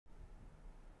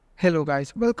Hello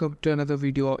guys, welcome to another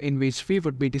video in which we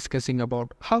would be discussing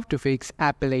about how to fix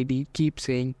Apple ID keeps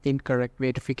saying incorrect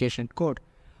verification code.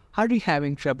 Are you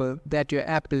having trouble that your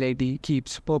Apple ID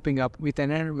keeps popping up with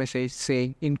an error message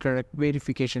saying incorrect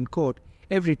verification code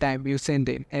every time you send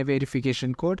in a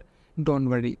verification code? Don't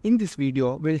worry, in this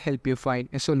video we'll help you find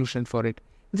a solution for it.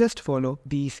 Just follow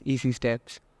these easy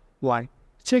steps. 1.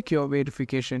 Check your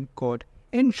verification code.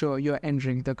 Ensure you are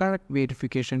entering the correct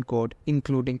verification code,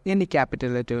 including any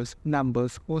capital letters,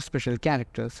 numbers, or special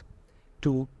characters.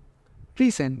 2.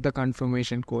 Resend the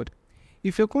confirmation code.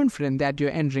 If you're confident that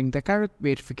you're entering the correct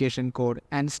verification code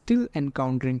and still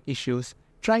encountering issues,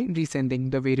 try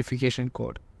resending the verification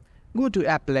code. Go to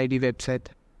Apple ID website.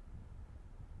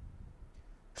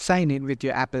 Sign in with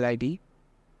your Apple ID.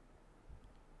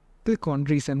 Click on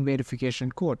Resend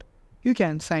verification code. You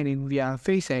can sign in via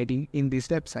Face ID in this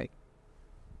website.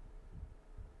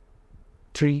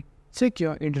 3. Check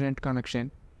your internet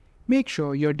connection. Make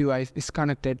sure your device is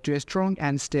connected to a strong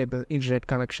and stable internet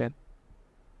connection.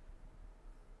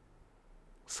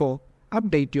 4.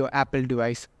 Update your Apple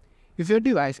device. If your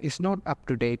device is not up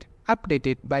to date, update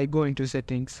it by going to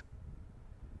Settings,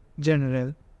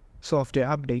 General, Software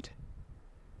Update.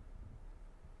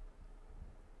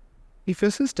 If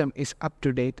your system is up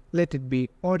to date, let it be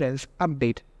or else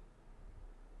update.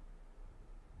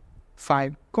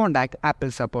 5. Contact Apple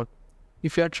support.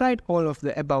 If you have tried all of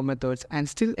the above methods and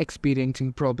still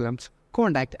experiencing problems,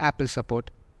 contact Apple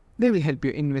support. They will help you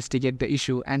investigate the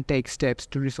issue and take steps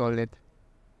to resolve it.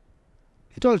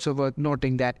 It's also worth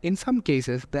noting that in some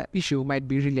cases the issue might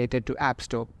be related to App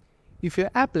Store. If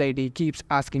your Apple ID keeps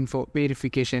asking for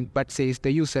verification but says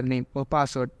the username or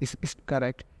password is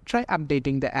correct, try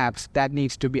updating the apps that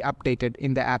needs to be updated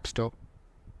in the App Store.